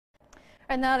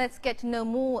And now let's get to know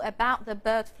more about the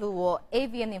bird flu or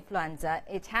avian influenza.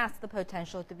 It has the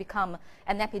potential to become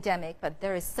an epidemic, but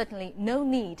there is certainly no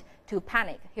need to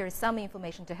panic. Here is some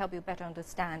information to help you better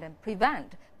understand and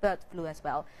prevent bird flu as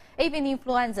well. Avian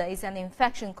influenza is an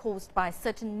infection caused by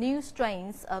certain new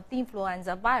strains of the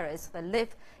influenza virus that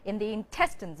live in the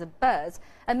intestines of birds,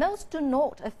 and most do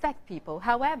not affect people.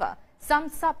 However, some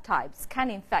subtypes can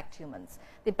infect humans.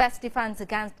 The best defense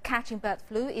against catching bird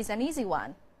flu is an easy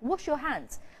one. Wash your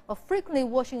hands. Or frequently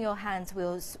washing your hands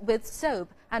with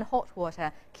soap and hot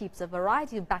water keeps a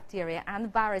variety of bacteria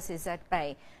and viruses at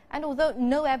bay. And although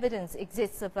no evidence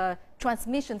exists of a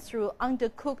transmission through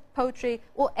undercooked poultry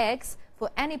or eggs for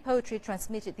any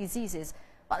poultry-transmitted diseases,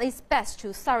 but it's best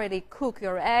to thoroughly cook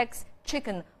your eggs,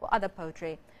 chicken or other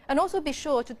poultry. And also be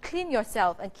sure to clean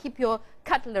yourself and keep your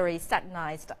cutlery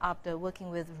sanitized after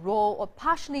working with raw or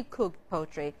partially cooked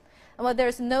poultry. And while there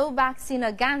is no vaccine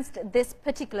against this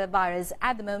particular virus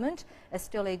at the moment, it's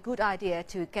still a good idea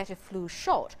to get a flu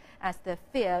shot, as the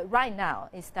fear right now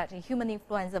is that a human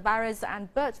influenza virus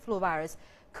and bird flu virus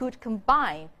could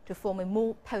combine to form a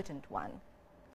more potent one.